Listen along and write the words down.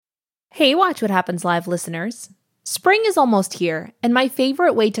Hey, Watch What Happens Live listeners. Spring is almost here, and my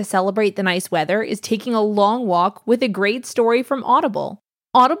favorite way to celebrate the nice weather is taking a long walk with a great story from Audible.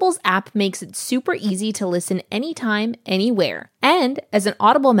 Audible's app makes it super easy to listen anytime, anywhere. And as an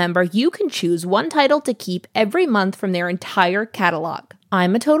Audible member, you can choose one title to keep every month from their entire catalog.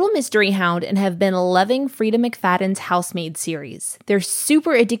 I'm a total mystery hound and have been loving Frida McFadden's Housemaid series. They're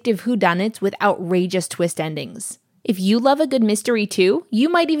super addictive whodunits with outrageous twist endings. If you love a good mystery too, you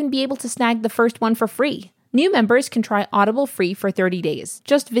might even be able to snag the first one for free. New members can try Audible free for 30 days.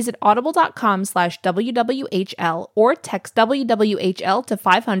 Just visit audible.com/WWHL or text WWHL to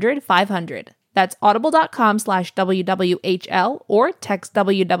 500-500. That's audible.com/WWHL or text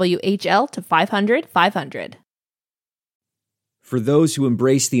WWHL to 500-500. For those who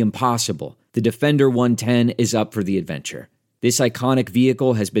embrace the impossible, the Defender 110 is up for the adventure. This iconic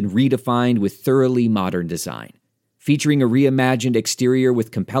vehicle has been redefined with thoroughly modern design. Featuring a reimagined exterior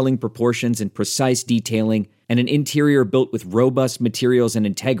with compelling proportions and precise detailing, and an interior built with robust materials and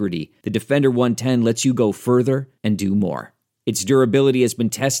integrity, the Defender 110 lets you go further and do more. Its durability has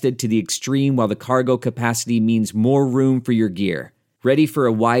been tested to the extreme, while the cargo capacity means more room for your gear. Ready for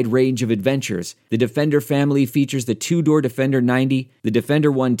a wide range of adventures, the Defender family features the two-door Defender 90, the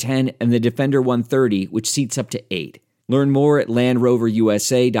Defender 110, and the Defender 130, which seats up to 8. Learn more at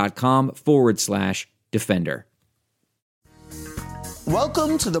LandRoverUSA.com/Defender.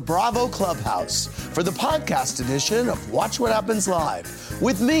 Welcome to the Bravo Clubhouse for the podcast edition of Watch What Happens Live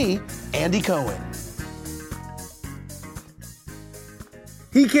with me, Andy Cohen.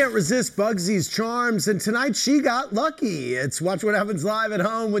 He can't resist Bugsy's charms, and tonight she got lucky. It's Watch What Happens Live at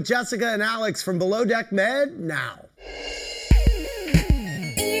home with Jessica and Alex from Below Deck Med now.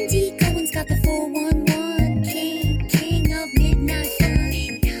 Andy Cohen's got the 411, king of midnight fun.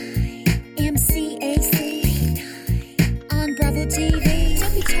 MCAC on Bravo TV.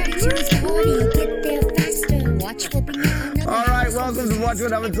 Don't be tardy to this party, get there faster. Watch what we know. All right, welcome to Watch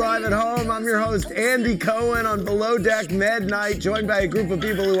What Happens Live at home. I'm your host, Andy Cohen, on Below Deck Med Night, joined by a group of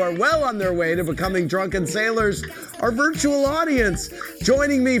people who are well on their way to becoming drunken sailors, our virtual audience.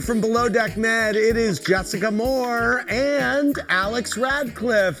 Joining me from Below Deck Med, it is Jessica Moore and Alex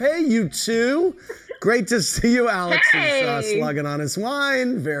Radcliffe. Hey, you two. Great to see you. Alex is slugging on his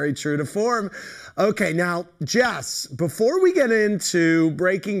wine. Very true to form. Okay, now, Jess, before we get into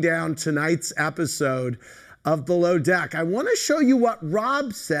breaking down tonight's episode of Below Deck, I want to show you what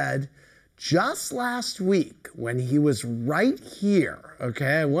Rob said just last week when he was right here.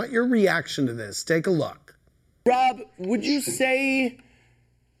 Okay, I want your reaction to this. Take a look. Rob, would you say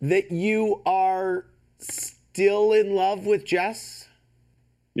that you are still in love with Jess?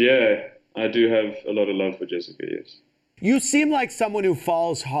 Yeah, I do have a lot of love for Jessica, yes. You seem like someone who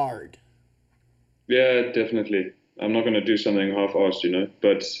falls hard. Yeah, definitely. I'm not going to do something half-assed,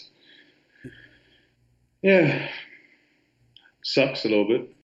 but yeah, sucks a little bit.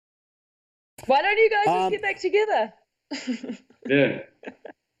 Why don't you guys just get back together? Yeah,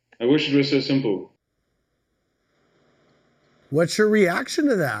 I wish it was so simple. What's your reaction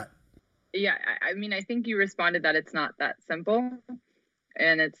to that? Yeah, I mean, I think you responded that it's not that simple,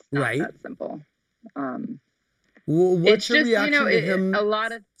 and it's not that simple. Well, what's your reaction to him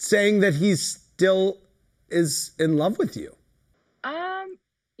saying that he still is in love with you? I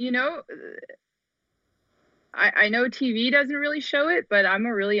know TV doesn't really show it, but I'm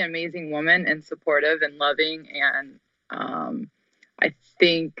a really amazing woman and supportive and loving. And I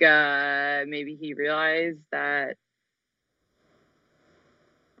think maybe he realized that.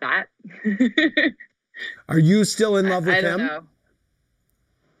 Are you still in love with him? I don't know.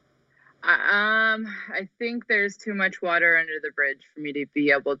 I think there's too much water under the bridge for me to be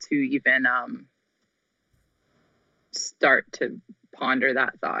able to even start to ponder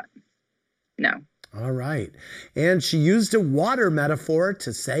that thought. No. All right. And she used a water metaphor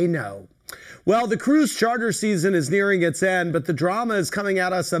to say no. Well, the cruise charter season is nearing its end, but the drama is coming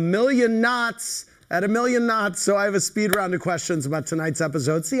at us at a million knots. So I have a speed round of questions about tonight's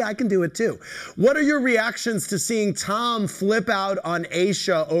episode. See, I can do it too. What are your reactions to seeing Tom flip out on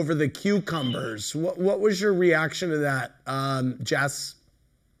Aisha over the cucumbers? What was your reaction to that, Jess?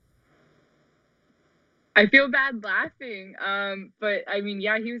 I feel bad laughing, but I mean,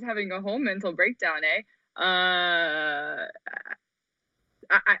 yeah, he was having a whole mental breakdown, I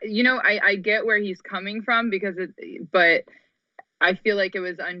get where he's coming from but I feel like it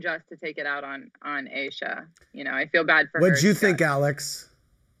was unjust to take it out on Aisha. I feel bad for her. What'd you think, Alex?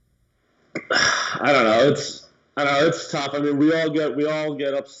 I don't know. It's tough. I mean, we all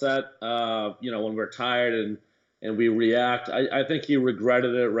get upset, when we're tired and we react. I think he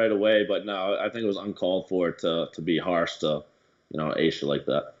regretted it right away, but no, I think it was uncalled for to be harsh to, Aisha like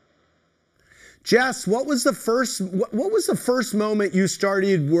that. Jess, what was the first moment you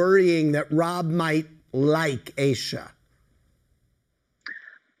started worrying that Rob might like Aisha?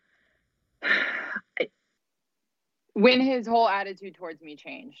 When his whole attitude towards me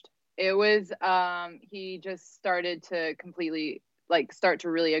changed. It was he just started to completely start to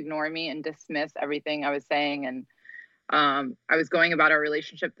really ignore me and dismiss everything I was saying, and I was going about our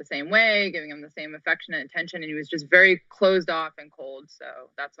relationship the same way, giving him the same affectionate attention, and he was just very closed off and cold. So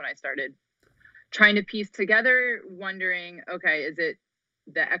that's when I started trying to piece together, wondering, okay, is it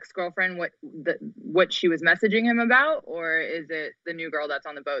the ex-girlfriend, what she was messaging him about, or is it the new girl that's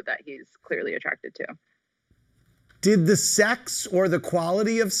on the boat that he's clearly attracted to? Did the sex or the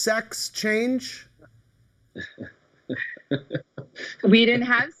quality of sex change? We didn't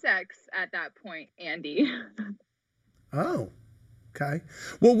have sex at that point, Andy. Oh, okay.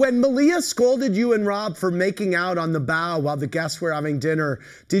 Well, when Malia scolded you and Rob for making out on the bow while the guests were having dinner,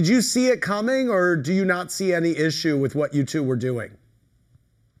 did you see it coming, or do you not see any issue with what you two were doing?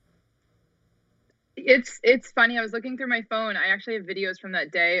 It's funny. I was looking through my phone. I actually have videos from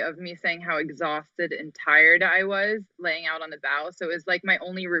that day of me saying how exhausted and tired I was laying out on the bow. So it was like my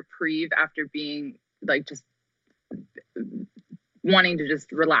only reprieve after being just wanting to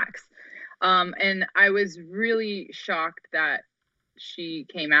just relax. And I was really shocked that she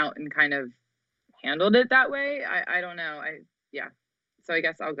came out and kind of handled it that way. I don't know. So I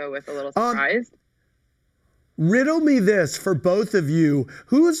guess I'll go with a little surprised. Riddle me this for both of you.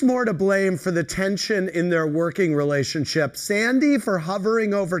 Who's more to blame for the tension in their working relationship? Sandy for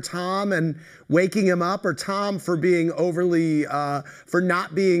hovering over Tom and waking him up, or Tom for being for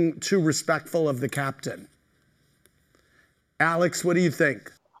not being too respectful of the captain? Alex, what do you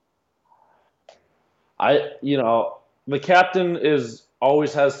think? The captain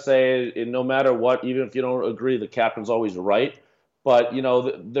always has say, and no matter what, even if you don't agree, the captain's always right. But,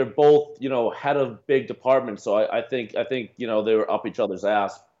 they're both, head of big departments. So I think they were up each other's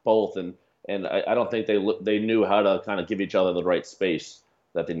ass both. And I don't think they knew how to kind of give each other the right space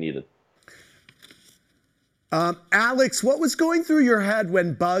that they needed. Alex, what was going through your head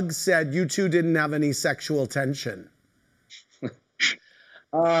when Bugs said you two didn't have any sexual tension?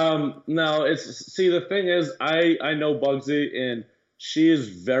 No, the thing is, I know Bugsy, and she is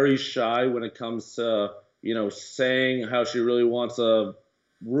very shy when it comes to, saying how she really wants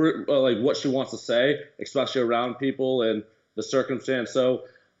what she wants to say, especially around people and the circumstance. So,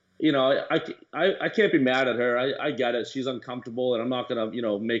 I can't be mad at her. I get it. She's uncomfortable, and I'm not going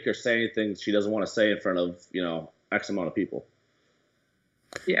to, make her say anything she doesn't want to say in front of, X amount of people.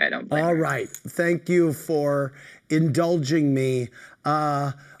 Yeah, I don't blame All her. right. Thank you for indulging me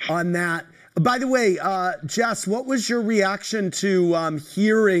on that. By the way, Jess, what was your reaction to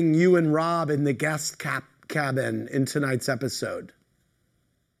hearing you and Rob in the guest cabin in tonight's episode?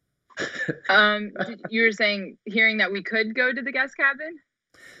 You were saying hearing that we could go to the guest cabin?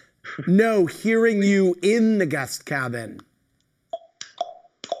 No, hearing you in the guest cabin.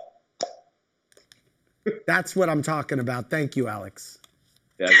 That's what I'm talking about. Thank you, Alex.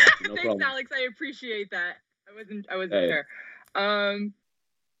 Yeah, no Thanks, problem. Alex. I appreciate that. I wasn't Hey. sure.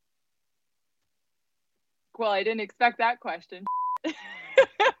 Well, I didn't expect that question.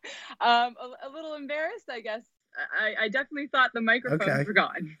 A little embarrassed, I guess. I definitely thought the microphones were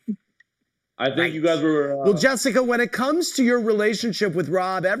gone. I think you guys were... Well, Jessica, when it comes to your relationship with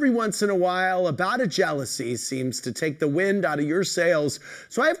Rob, every once in a while, a bout of jealousy seems to take the wind out of your sails.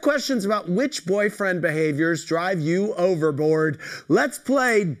 So I have questions about which boyfriend behaviors drive you overboard. Let's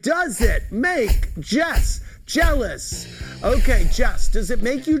play Does It Make Jess Jealous? Okay, Jess, does it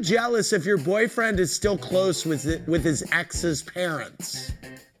make you jealous if your boyfriend is still close with his ex's parents?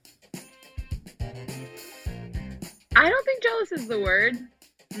 I don't think jealous is the word.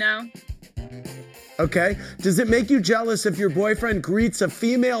 No. Okay. Does it make you jealous if your boyfriend greets a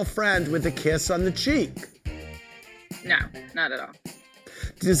female friend with a kiss on the cheek? No, not at all.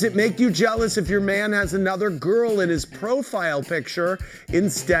 Does it make you jealous if your man has another girl in his profile picture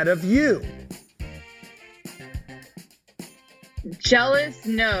instead of you? Jealous?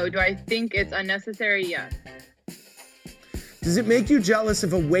 No. Do I think it's unnecessary? Yes. Does it make you jealous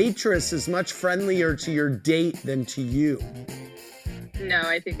if a waitress is much friendlier to your date than to you? No,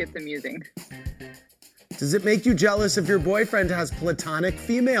 I think it's amusing. Does it make you jealous if your boyfriend has platonic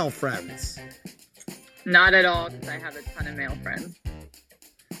female friends? Not at all, because I have a ton of male friends.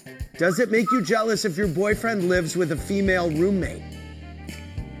 Does it make you jealous if your boyfriend lives with a female roommate?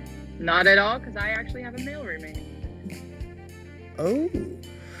 Not at all, because I actually have a male roommate. Oh.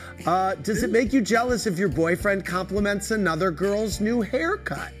 Does it make you jealous if your boyfriend compliments another girl's new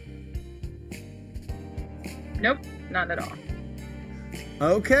haircut? Nope, not at all.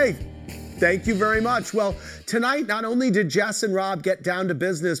 Okay. Thank you very much. Well, tonight, not only did Jess and Rob get down to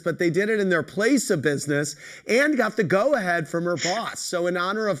business, but they did it in their place of business and got the go-ahead from her boss. So in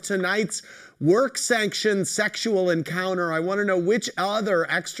honor of tonight's work-sanctioned sexual encounter, I want to know which other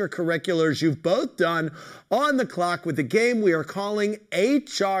extracurriculars you've both done on the clock with the game we are calling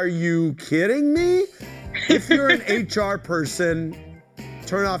HR You Kidding Me? If you're an HR person,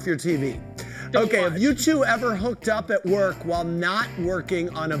 turn off your TV. Okay, have you two ever hooked up at work while not working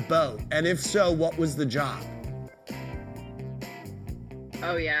on a boat? And if so, what was the job?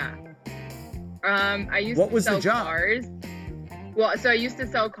 Oh, yeah. I used What to was the sell job? cars. Well, so I used to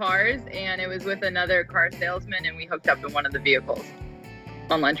sell cars, and it was with another car salesman, and we hooked up in one of the vehicles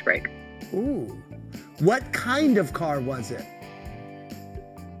on lunch break. Ooh. What kind of car was it?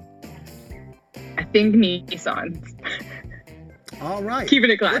 I think Nissans. All right.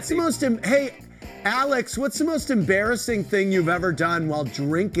 Keeping it classy. What's the most hey, Alex, what's the most embarrassing thing you've ever done while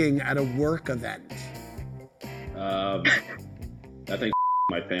drinking at a work event? I think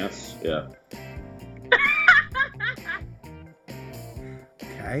my pants. Yeah.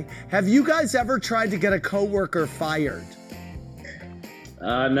 Okay. Have you guys ever tried to get a coworker fired?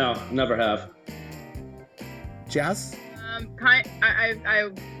 No, never have. Jess?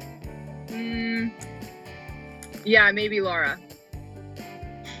 Yeah, maybe Laura.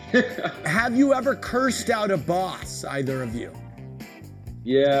 Have you ever cursed out a boss, either of you?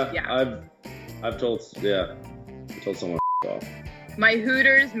 Yeah. I've told someone off. My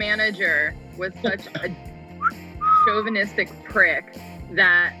Hooters manager was such a chauvinistic prick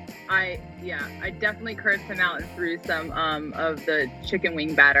that I definitely cursed him out and threw some of the chicken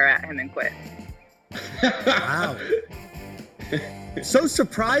wing batter at him and quit. Wow. So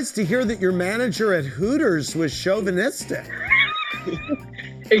surprised to hear that your manager at Hooters was chauvinistic.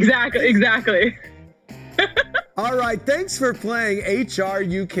 Exactly. All right, thanks for playing HR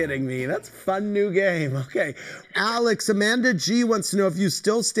You Kidding Me. That's a fun new game. Okay, Alex, Amanda G wants to know if you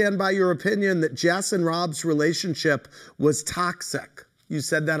still stand by your opinion that Jess and Rob's relationship was toxic. You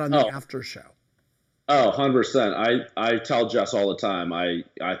said that on the after show. Oh, 100%. I tell Jess all the time. I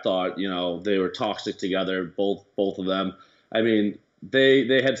thought, they were toxic together, both of them. I mean,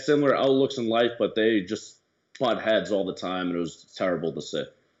 they had similar outlooks in life, but they just butt heads all the time, and it was terrible to see.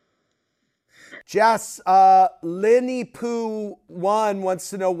 Jess, Linny Poo 1 wants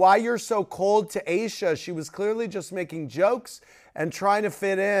to know why you're so cold to Aisha. She was clearly just making jokes and trying to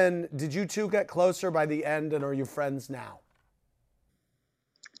fit in. Did you two get closer by the end, and are you friends now?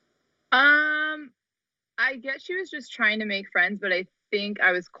 I guess she was just trying to make friends, but I think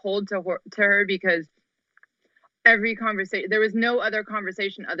I was cold to her because every conversation, there was no other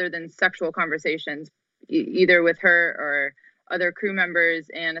conversation other than sexual conversations, either with her or other crew members,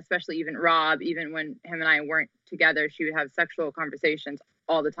 and especially even Rob. Even when him and I weren't together, she would have sexual conversations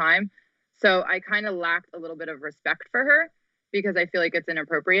all the time. So I kind of lacked a little bit of respect for her because I feel like it's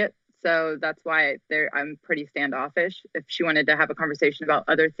inappropriate. So that's why I'm pretty standoffish. If she wanted to have a conversation about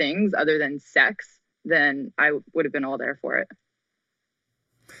other things other than sex, then I would have been all there for it.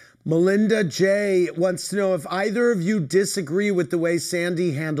 Melinda J wants to know if either of you disagree with the way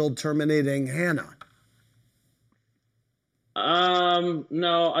Sandy handled terminating Hannah.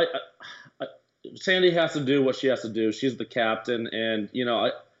 No, I Sandy has to do what she has to do. She's the captain, and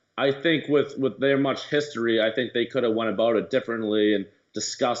I think with their much history, I think they could have went about it differently and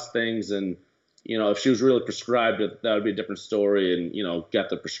discussed things. And if she was really prescribed, that would be a different story, and get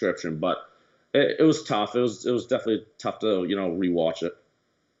the prescription. But it was tough. It was definitely tough to rewatch it.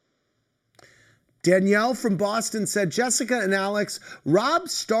 Danielle from Boston said, Jessica and Alex, Rob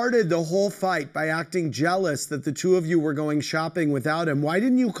started the whole fight by acting jealous that the two of you were going shopping without him. Why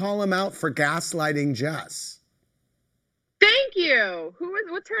didn't you call him out for gaslighting Jess? Thank you.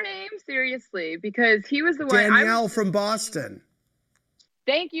 What's her name? Seriously, because he was the one. Danielle from Boston.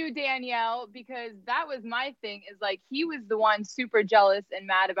 Thank you, Danielle, because that was my thing, is like he was the one super jealous and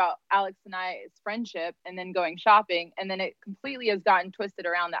mad about Alex and I's friendship and then going shopping. And then it completely has gotten twisted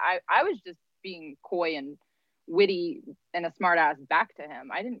around that I was just being coy and witty and a smart ass back to him.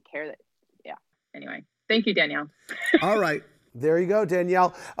 I didn't care that. Yeah. Anyway, thank you, Danielle. All right. There you go,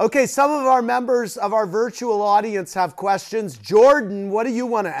 Danielle. Okay, some of our members of our virtual audience have questions. Jordan, what do you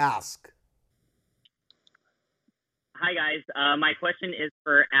want to ask? Hi, guys. My question is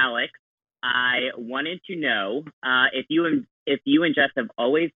for Alex. I wanted to know if you and Jess have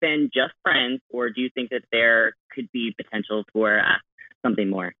always been just friends, or do you think that there could be potential for something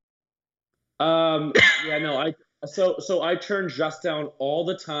more? So I turn Jess down all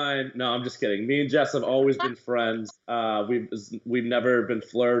the time. No, I'm just kidding. Me and Jess have always been friends. We've never been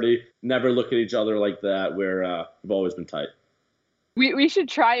flirty, never look at each other like that. We've always been tight. We should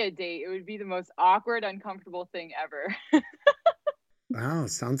try a date. It would be the most awkward, uncomfortable thing ever. Wow,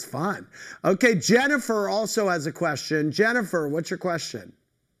 sounds fun. Okay, Jennifer also has a question. Jennifer, what's your question?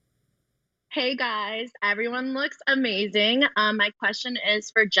 Hey guys, everyone looks amazing. My question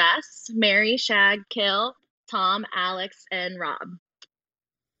is for Jess, Mary, Shag, Kill, Tom, Alex, and Rob.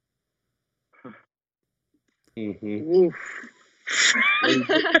 Mm-hmm.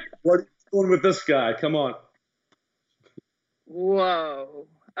 What are you doing with this guy? Come on. Whoa.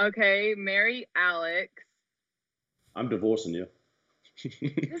 Okay, marry Alex. I'm divorcing you.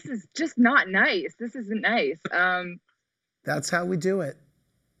 This is just not nice. This isn't nice. That's how we do it.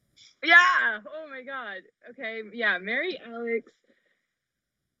 Yeah. Oh my God. Okay. Yeah. Marry Alex.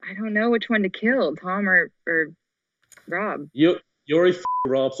 I don't know which one to kill, Tom or Rob. You already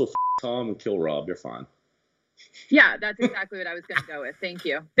Rob, so Tom and kill Rob. You're fine. Yeah, that's exactly what I was going to go with. Thank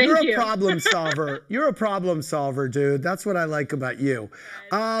you. You're a problem solver. You're a problem solver, dude. That's what I like about you.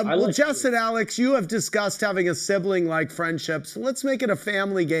 Well, Jess and Alex, you have discussed having a sibling-like friendship, so let's make it a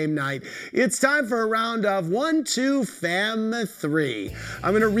family game night. It's time for a round of 1, 2, Fam 3.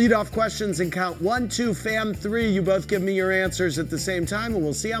 I'm going to read off questions and count 1, 2, Fam 3. You both give me your answers at the same time, and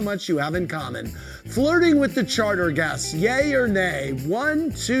we'll see how much you have in common. Flirting with the charter guests, yay or nay?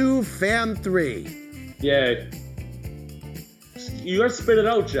 1, 2, Fam 3. Yay. You gotta spit it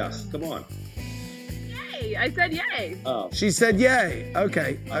out, Jess. Come on. Yay! I said yay. Oh. She said yay.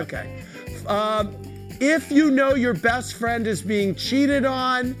 Okay. If you know your best friend is being cheated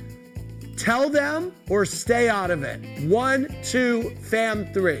on, tell them or stay out of it. 1, 2, Fam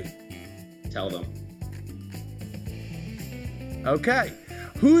 3. Tell them. Okay.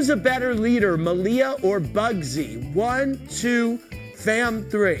 Who's a better leader, Malia or Bugsy? 1, 2, Fam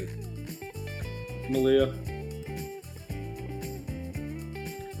 3. Malia.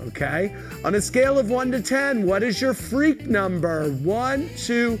 Okay. On a scale of 1 to 10, what is your freak number? 1,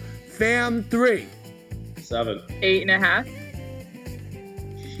 2, Fam 3. 7.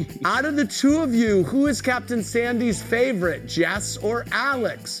 8.5. Out of the two of you, who is Captain Sandy's favorite, Jess or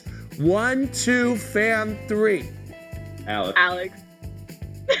Alex? 1, 2, Fam 3. Alex.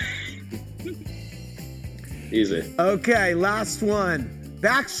 Easy. Okay, last one.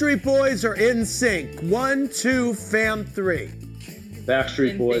 Backstreet Boys or NSYNC? 1, 2, Fam 3.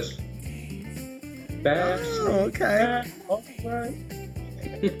 Backstreet Boys. Oh, okay.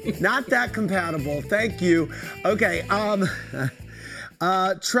 Not that compatible. Thank you. Okay.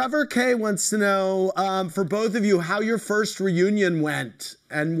 Trevor K wants to know for both of you how your first reunion went,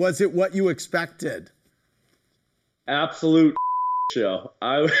 and was it what you expected? Absolute show.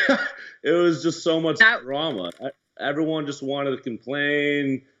 It was just so much drama. Everyone just wanted to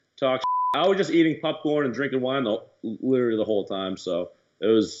complain, talk. I was just eating popcorn and drinking wine literally the whole time, so it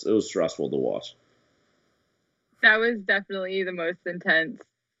was stressful to watch. That was definitely the most intense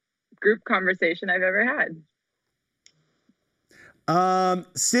group conversation I've ever had.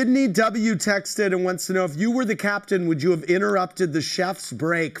 Sydney W texted and wants to know, if you were the captain, would you have interrupted the chef's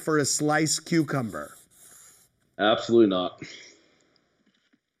break for a sliced cucumber? Absolutely not.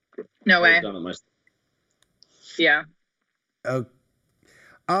 No way. I've done it myself. Yeah.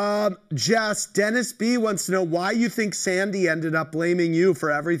 Jess, Dennis B wants to know why you think Sandy ended up blaming you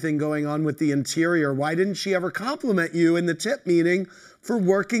for everything going on with the interior. Why didn't she ever compliment you in the tip meeting for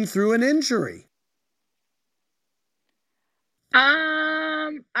working through an injury?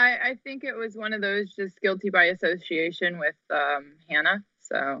 I think it was one of those just guilty by association with Hannah.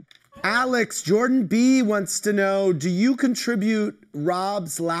 So Alex, Jordan B wants to know, do you contribute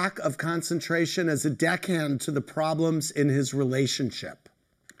Rob's lack of concentration as a deckhand to the problems in his relationship?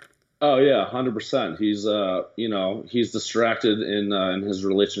 Oh yeah, 100%. He's he's distracted in his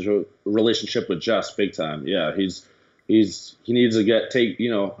relationship with Jess big time. Yeah, he needs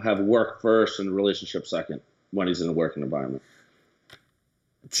to have work first and relationship second when he's in a working environment.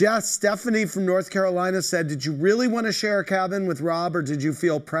 Jess, Stephanie from North Carolina said, did you really want to share a cabin with Rob, or did you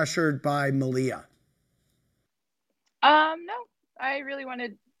feel pressured by Malia? No, I really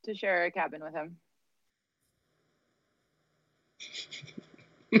wanted to share a cabin with him.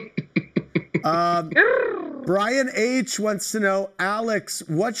 Brian H wants to know, Alex,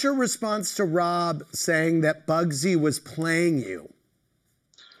 what's your response to Rob saying that Bugsy was playing you?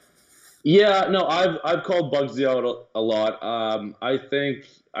 Yeah, no, I've called Bugsy out a lot. I think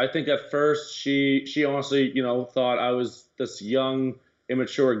at first she honestly, thought I was this young,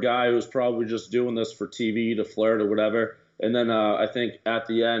 immature guy who was probably just doing this for TV to flirt or whatever. And then I think at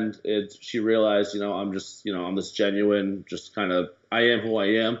the end, she realized, I'm this genuine, just kind of, I am who I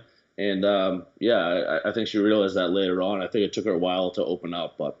am. And I think she realized that later on. I think it took her a while to open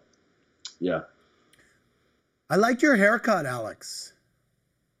up, but yeah. I like your haircut, Alex.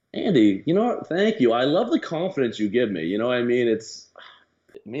 Andy, you know what? Thank you. I love the confidence you give me. You know what I mean? It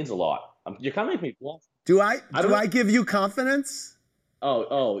means a lot. You kind of make me blush. Do I give you confidence?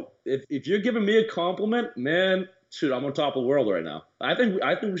 If you're giving me a compliment, man, shoot, I'm on top of the world right now. I think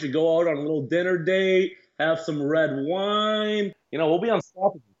we should go out on a little dinner date, have some red wine. You know, we'll be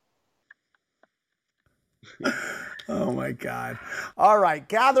unstoppable. Oh my God. All right,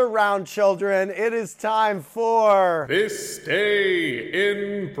 gather round, children. It is time for This Day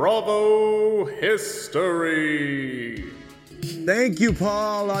in Bravo History. Thank you,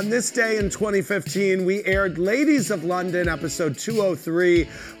 Paul. On this day in 2015, we aired Ladies of London, episode 203.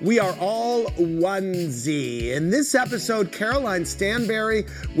 We are all onesie. In this episode, Caroline Stanbury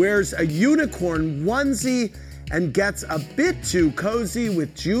wears a unicorn onesie and gets a bit too cozy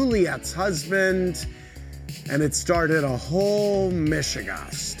with Juliet's husband. And it started a whole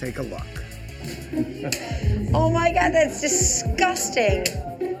mishigas. Take a look. Oh my God, that's disgusting.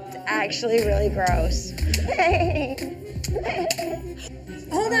 It's actually really gross.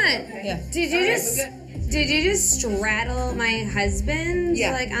 Hold on. Yeah. Did you just straddle my husband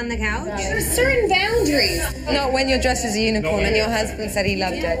like on the couch? There's certain boundaries. Not when you're dressed as a unicorn and your husband said he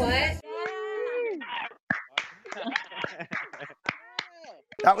loved it. What?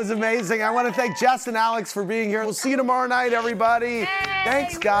 That was amazing. I want to thank Jess and Alex for being here. We'll see you tomorrow night, everybody.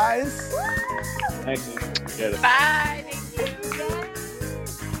 Thanks, guys. Thanks. Bye.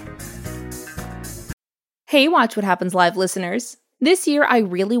 Hey, Watch What Happens Live listeners. This year, I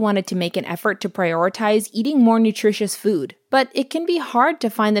really wanted to make an effort to prioritize eating more nutritious food, but it can be hard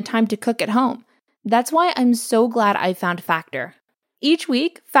to find the time to cook at home. That's why I'm so glad I found Factor. Each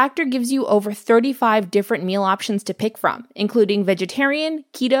week, Factor gives you over 35 different meal options to pick from, including vegetarian,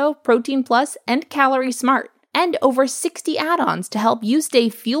 keto, protein plus, and calorie smart, and over 60 add-ons to help you stay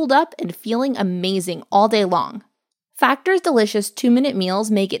fueled up and feeling amazing all day long. Factor's delicious 2-minute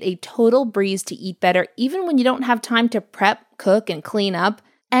meals make it a total breeze to eat better even when you don't have time to prep, cook, and clean up.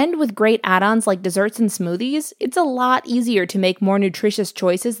 And with great add-ons like desserts and smoothies, it's a lot easier to make more nutritious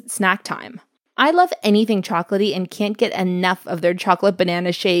choices at snack time. I love anything chocolatey and can't get enough of their chocolate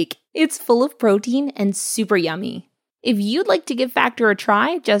banana shake. It's full of protein and super yummy. If you'd like to give Factor a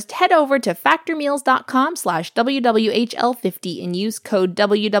try, just head over to factormeals.com/WWHL50 and use code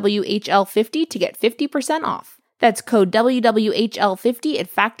WWHL50 to get 50% off. That's code WWHL50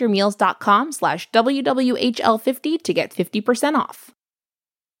 at factormeals.com/WWHL50 to get 50% off.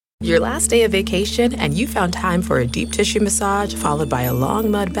 Your last day of vacation and you found time for a deep tissue massage followed by a long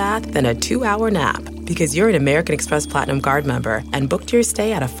mud bath, then a 2-hour nap. Because you're an American Express Platinum Card member and booked your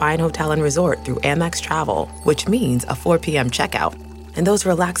stay at a fine hotel and resort through Amex Travel, which means a 4 p.m. checkout. And those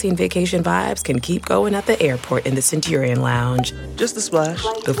relaxing vacation vibes can keep going at the airport in the Centurion Lounge. Just a splash.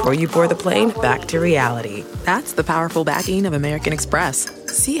 Before you board the plane, back to reality. That's the powerful backing of American Express.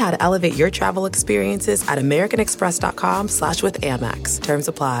 See how to elevate your travel experiences at americanexpress.com/withAmex. Terms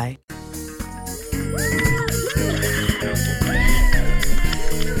apply.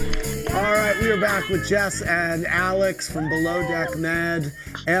 All right, we are back with Jess and Alex from Below Deck Med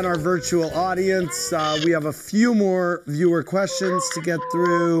and our virtual audience. We have a few more viewer questions to get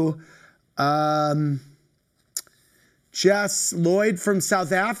through. Jess, Lloyd from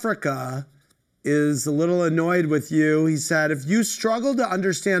South Africa is a little annoyed with you. He said, if you struggle to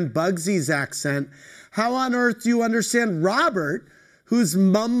understand Bugsy's accent, how on earth do you understand Robert, who's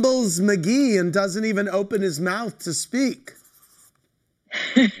mumbles McGee and doesn't even open his mouth to speak?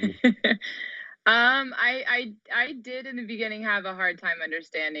 I did in the beginning have a hard time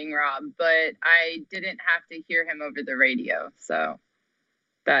understanding Rob, but I didn't have to hear him over the radio, so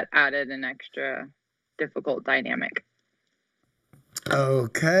that added an extra difficult dynamic.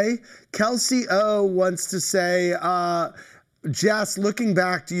 Okay. Kelsey O wants to say, Jess, looking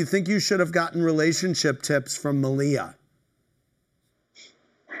back, do you think you should have gotten relationship tips from Malia?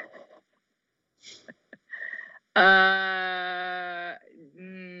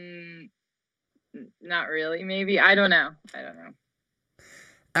 Not really, maybe. I don't know.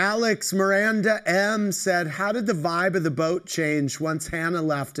 Alex Miranda M said, how did the vibe of the boat change once Hannah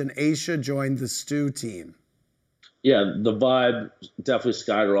left and Aisha joined the stew team? Yeah, the vibe definitely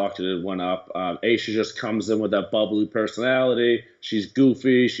skyrocketed. It went up. Aisha just comes in with that bubbly personality. She's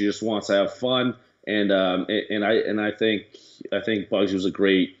goofy. She just wants to have fun. And I think Bugsy was a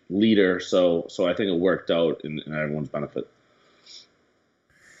great leader. So I think it worked out in everyone's benefit.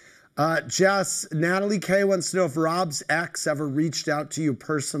 Jess, Natalie K wants to know if Rob's ex ever reached out to you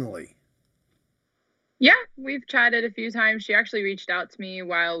personally. Yeah, we've chatted a few times. She actually reached out to me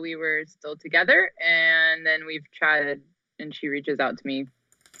while we were still together, and then we've chatted, and she reaches out to me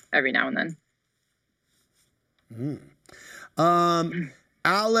every now and then.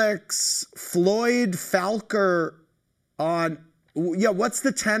 Alex, Floyd Falker on, what's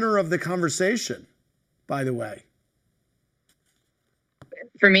the tenor of the conversation, by the way?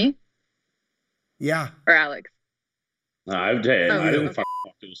 For me? Yeah. Or Alex? I didn't fuck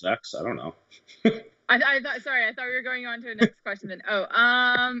to his ex. I don't know. I thought we were going on to the next question then.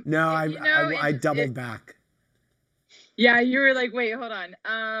 No, I doubled back. Yeah, you were like, wait, hold on.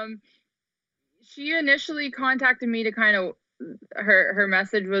 She initially contacted me to kind of, her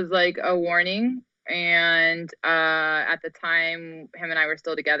message was like a warning. And at the time, him and I were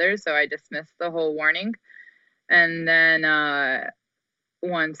still together, so I dismissed the whole warning. And then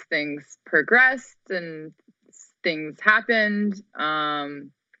once things progressed and things happened, I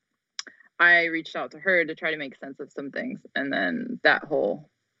reached out to her to try to make sense of some things. And then that whole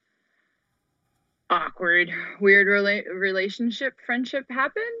awkward, weird friendship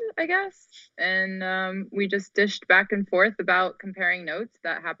happened, I guess. And we just dished back and forth about comparing notes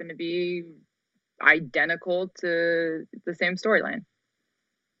that happened to be identical to the same storyline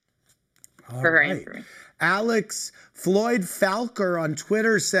for her and for me. Alex, Floyd Falker on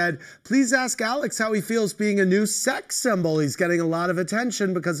Twitter said, please ask Alex how he feels being a new sex symbol. He's getting a lot of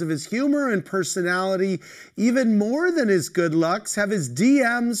attention because of his humor and personality, even more than his good looks. Have his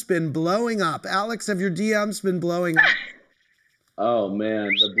DMs been blowing up? Alex, have your DMs been blowing up? Oh, man.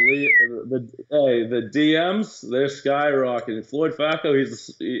 The DMs, they're skyrocketing. Floyd Falco,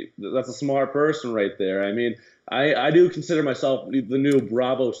 that's a smart person right there. I mean, I do consider myself the new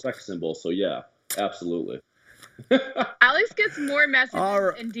Bravo sex symbol, so yeah. Absolutely. Alex gets more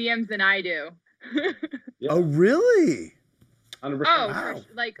messages and DMs than I do. Yeah. Oh, really? 100%. Wow.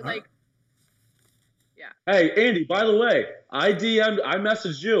 Like, yeah. Hey, Andy, by the way, I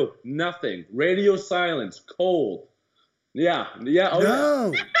messaged you. Nothing. Radio silence. Cold. Yeah. Oh, no. Yeah.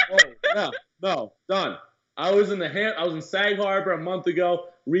 Oh, yeah. No. Done. I was in Sag Harbor a month ago.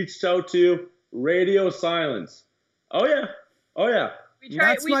 Reached out to you. Radio silence. Oh, yeah.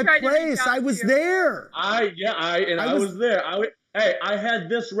 That's my place. I was there. I was there. I had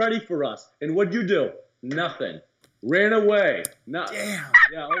this ready for us. And what'd you do? Nothing. Ran away. No. Damn.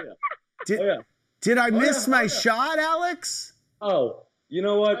 Yeah. Did I miss my shot, Alex? Oh, you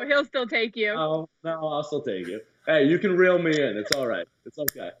know what? Oh, he'll still take you. Oh, no, I'll still take you. Hey, you can reel me in. It's all right. It's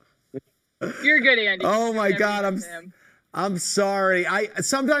okay. You're good, Andy. Oh my God, I'm sorry.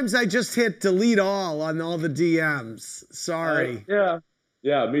 Sometimes I just hit delete all on all the DMs. Sorry.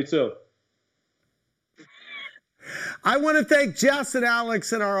 Yeah, me too. I want to thank Jess and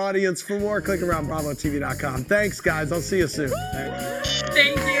Alex and our audience. For more, click around BravoTV.com. Thanks, guys. I'll see you soon.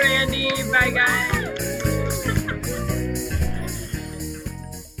 Thank you, Andy. Bye, guys.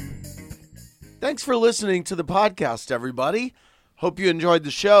 Thanks for listening to the podcast, everybody. Hope you enjoyed the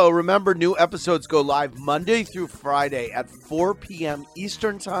show. Remember, new episodes go live Monday through Friday at 4 p.m.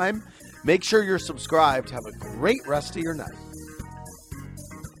 Eastern Time. Make sure you're subscribed. Have a great rest of your night.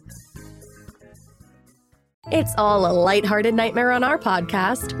 It's all a lighthearted nightmare on our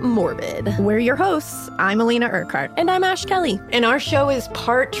podcast, Morbid. We're your hosts. I'm Alina Urquhart. And I'm Ash Kelly. And our show is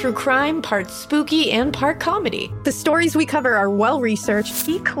part true crime, part spooky, and part comedy. The stories we cover are well-researched.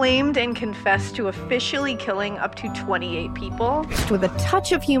 He claimed and confessed to officially killing up to 28 people. With a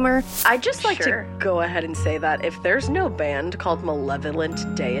touch of humor. I'd just like to go ahead and say that if there's no band called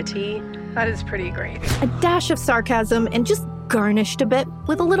Malevolent Deity, that is pretty great. A dash of sarcasm and just garnished a bit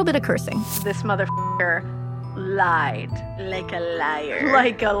with a little bit of cursing. This motherfucker lied. Like a liar.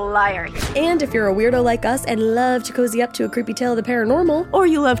 Like a liar. And if you're a weirdo like us and love to cozy up to a creepy tale of the paranormal, or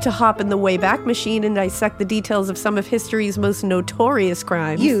you love to hop in the Wayback Machine and dissect the details of some of history's most notorious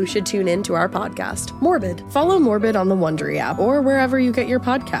crimes, you should tune in to our podcast, Morbid. Follow Morbid on the Wondery app or wherever you get your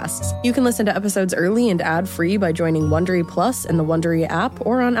podcasts. You can listen to episodes early and ad-free by joining Wondery Plus in the Wondery app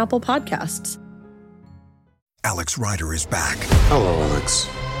or on Apple Podcasts. Alex Rider is back. Hello, Alex.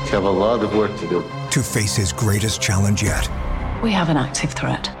 You have a lot of work to do. To face his greatest challenge yet. We have an active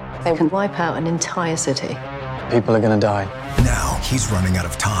threat. They can wipe out an entire city. People are going to die. Now he's running out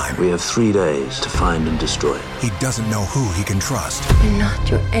of time. We have 3 days to find and destroy it. He doesn't know who he can trust. We're not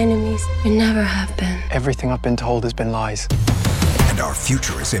your enemies. We never have been. Everything I've been told has been lies. And our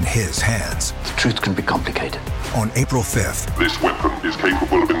future is in his hands. The truth can be complicated. On April 5th. This weapon is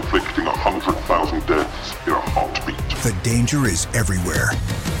capable of inflicting 100,000 deaths in a heartbeat. The danger is everywhere.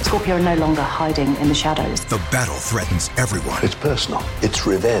 Scorpio are no longer hiding in the shadows. The battle threatens everyone. It's personal. It's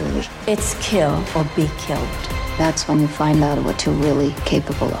revenge. It's kill or be killed. That's when you find out what you're really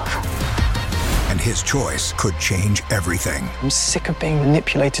capable of. And his choice could change everything. I'm sick of being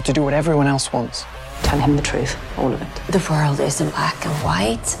manipulated to do what everyone else wants. Tell him the truth, all of it. The world isn't black and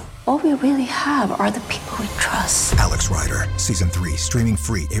white. All we really have are the people we trust. Alex Rider, Season 3, streaming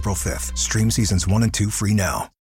free April 5th. Stream Seasons 1 and 2 free now.